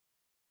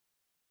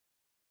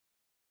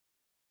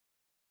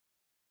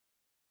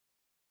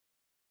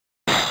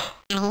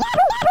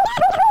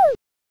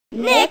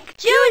Nick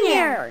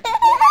Jr.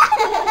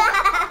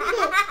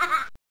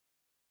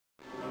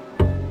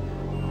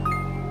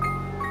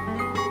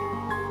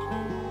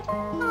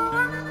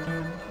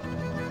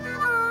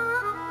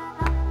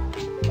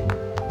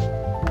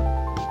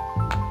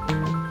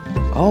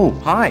 Oh,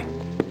 hi.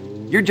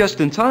 You're just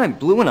in time.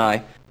 Blue and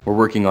I were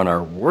working on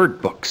our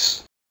word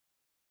books.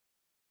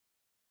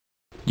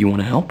 You want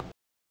to help?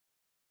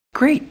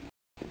 Great.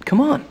 Come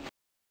on.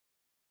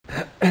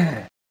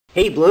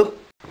 Hey, Blue.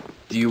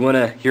 Do you want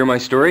to hear my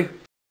story?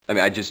 I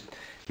mean, I just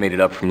made it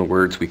up from the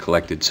words we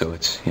collected, so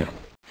it's, you know.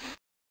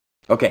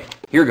 Okay,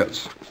 here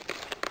goes.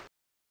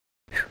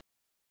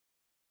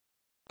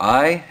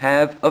 I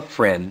have a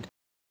friend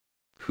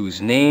whose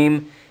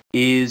name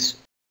is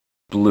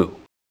Blue.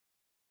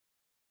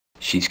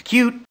 She's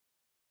cute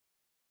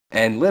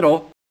and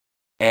little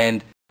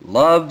and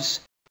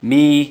loves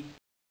me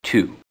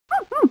too.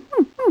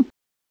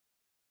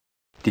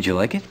 Did you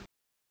like it?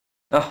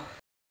 Oh,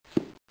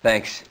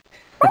 thanks.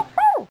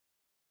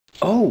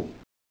 Oh,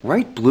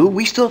 right, Blue.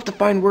 We still have to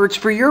find words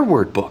for your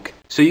word book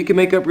so you can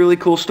make up really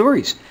cool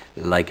stories,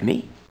 like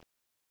me.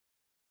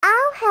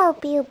 I'll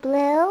help you,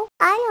 Blue.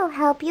 I'll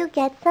help you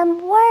get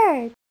some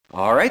words.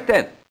 All right,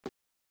 then.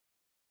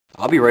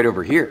 I'll be right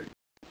over here,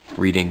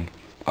 reading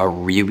a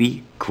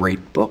really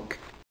great book.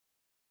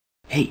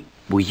 Hey,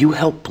 will you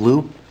help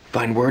Blue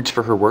find words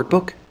for her word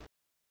book?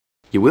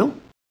 You will?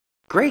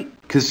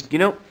 Great, because, you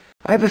know,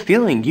 I have a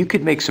feeling you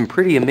could make some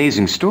pretty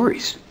amazing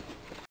stories.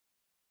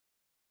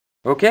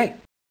 Okay,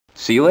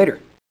 see you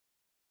later.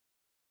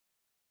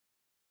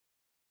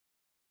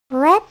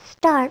 Let's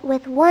start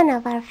with one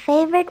of our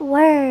favorite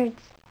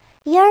words.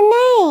 Your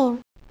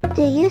name.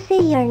 Do you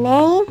see your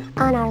name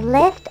on our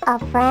list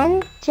of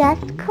friends?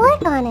 Just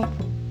click on it.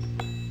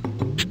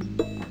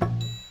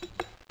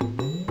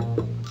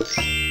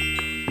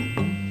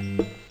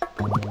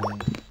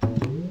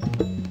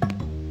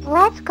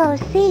 Let's go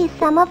see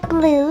some of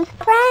Blue's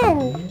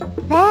friends.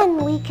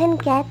 Then we can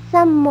get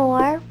some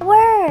more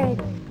words.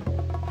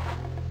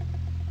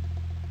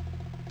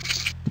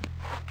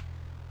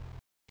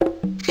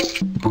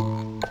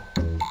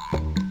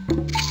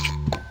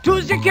 To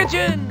the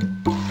kitchen!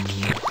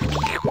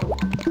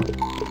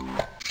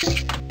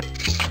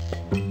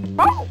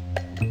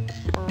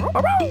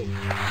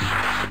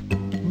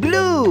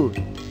 Blue,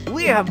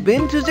 we have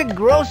been to the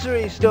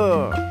grocery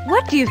store.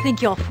 What do you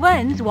think your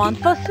friends want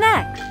for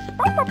snacks?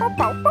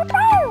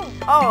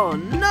 Oh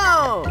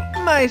no!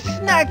 My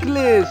snack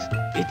list!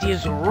 It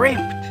is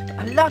ripped.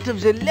 A lot of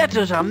the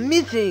letters are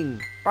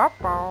missing.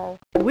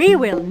 We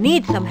will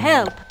need some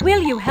help.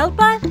 Will you help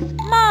us?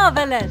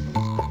 Marvelous!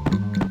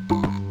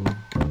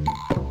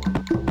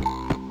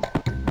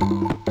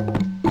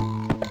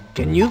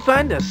 Can you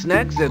find a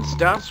snack that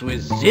starts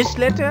with this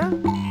letter?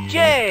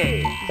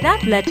 J.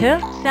 That letter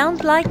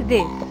sounds like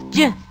this.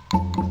 J.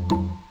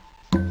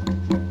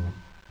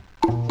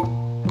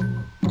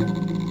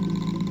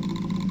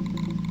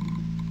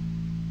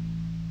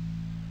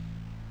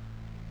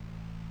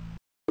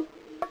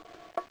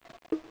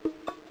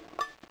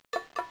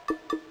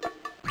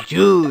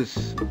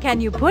 Juice.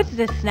 Can you put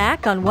the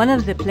snack on one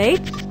of the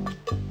plates?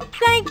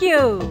 Thank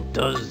you!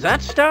 Does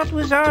that start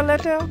with our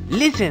letter?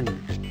 Listen.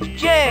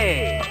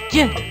 J.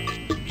 J.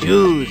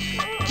 Juice.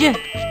 J.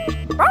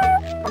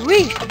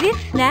 Reese, this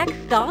snack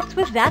starts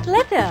with that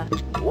letter.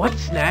 What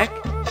snack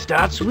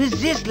starts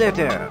with this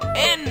letter?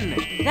 N.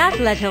 That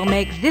letter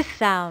makes this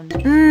sound.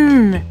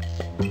 N.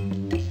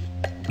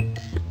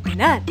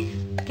 Nuts.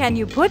 Can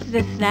you put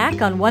the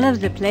snack on one of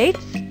the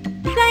plates?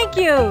 Thank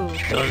you!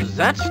 Does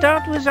that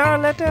start with our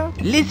letter?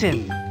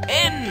 Listen.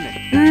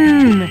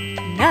 N.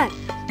 Nuts.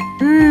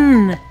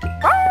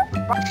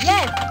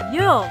 Yes,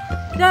 you're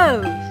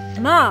so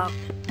smart.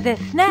 The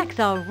snacks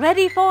are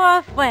ready for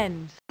our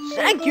friends.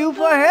 Thank you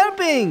for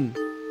helping.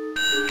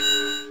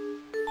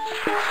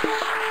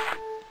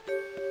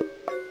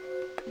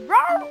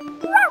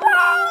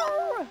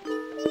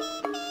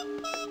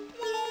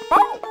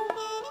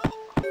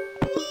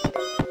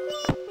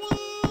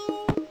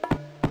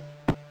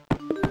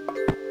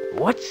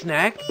 What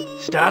snack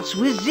starts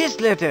with this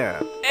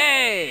letter?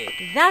 A.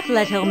 That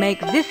letter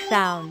makes this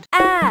sound.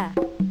 Ah.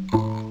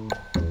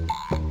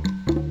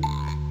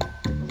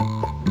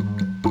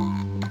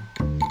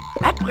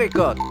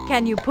 Apricot.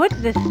 Can you put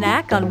the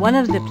snack on one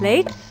of the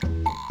plates?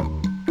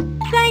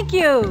 Thank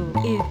you!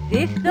 Is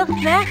this the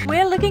snack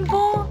we're looking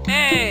for?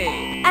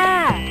 A.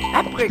 Ah!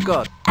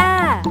 Apricot.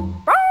 Ah!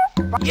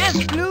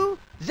 Yes, Blue,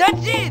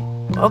 that's it.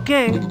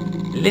 Okay,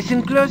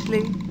 listen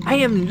closely. I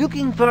am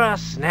looking for a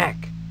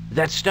snack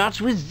that starts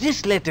with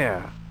this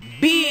letter.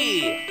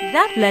 B.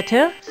 That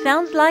letter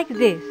sounds like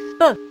this.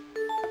 B.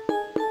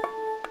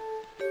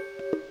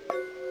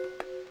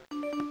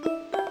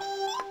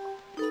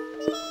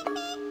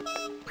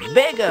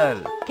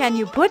 Bagel. Can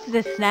you put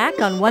the snack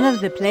on one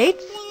of the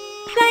plates?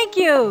 Thank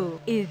you!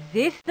 Is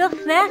this the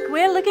snack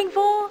we're looking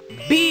for?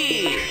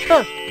 B.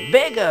 B.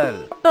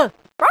 Bagel. B.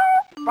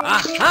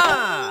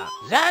 Aha!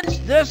 That's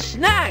the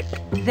snack!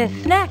 The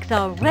snacks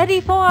are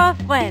ready for our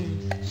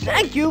friends.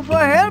 Thank you for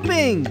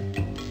helping!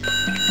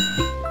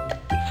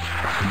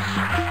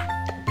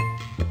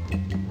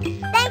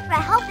 Thanks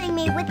for helping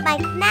me with my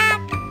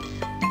snack.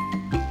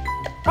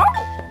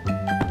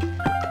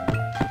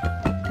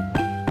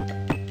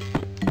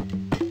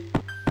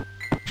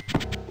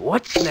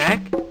 What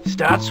snack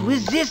starts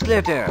with this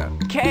letter?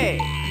 K.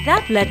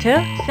 That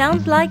letter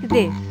sounds like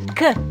this.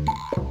 K.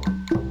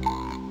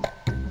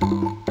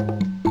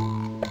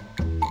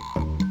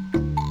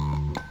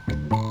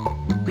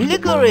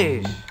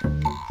 Licorice.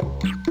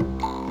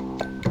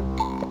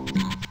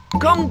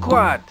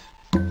 Kumquat.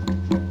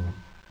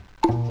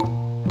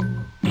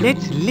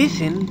 Let's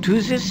listen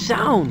to the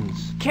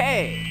sounds.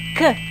 K.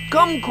 K.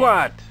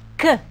 Kumquat.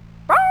 K.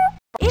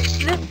 It's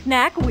the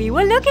snack we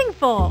were looking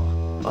for.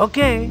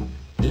 Okay,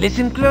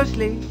 listen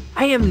closely.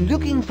 I am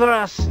looking for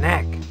a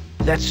snack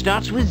that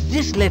starts with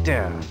this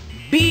letter.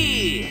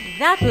 B.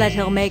 That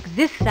letter makes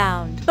this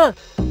sound. B.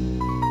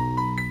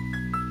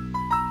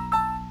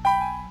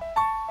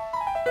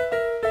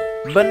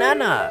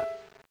 Banana.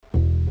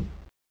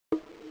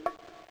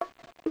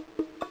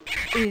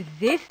 Is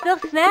this the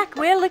snack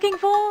we're looking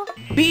for?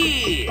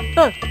 B.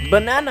 B.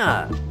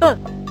 Banana. B.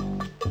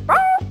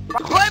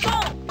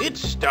 It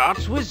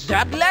starts with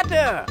that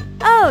letter.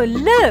 Oh,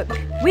 look!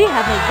 We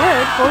have a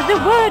word for the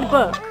word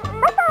book.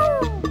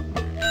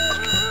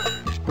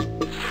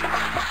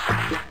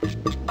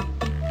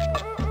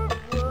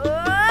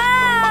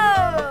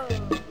 Whoa!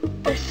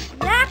 The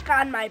snack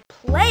on my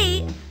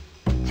plate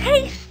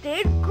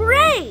tasted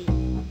great.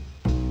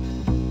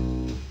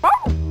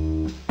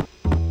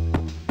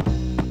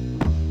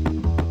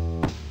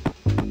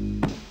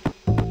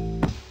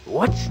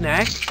 What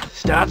snack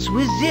starts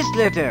with this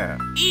letter?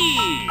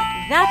 E.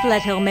 That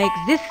letter makes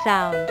this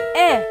sound.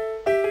 Eh.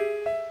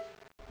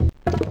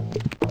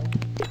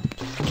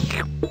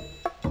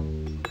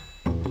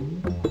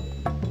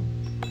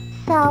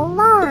 So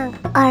long.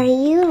 Are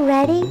you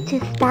ready to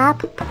stop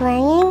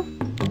playing?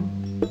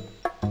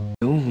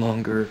 No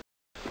longer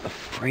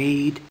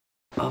afraid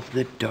of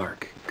the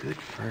dark. Good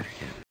for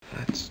him.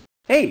 That's...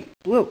 Hey,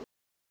 Blue.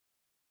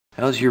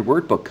 How's your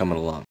word book coming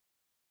along?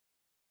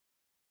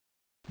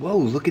 Whoa,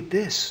 look at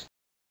this.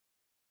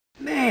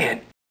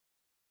 Man,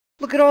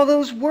 look at all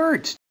those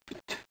words.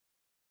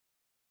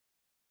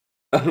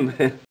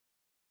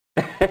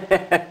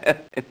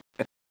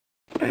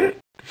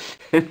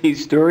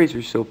 These stories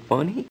are so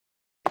funny.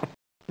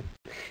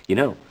 You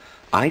know,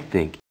 I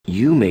think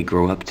you may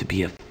grow up to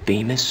be a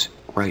famous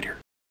writer.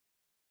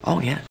 Oh,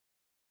 yeah.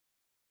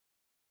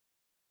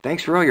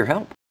 Thanks for all your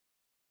help.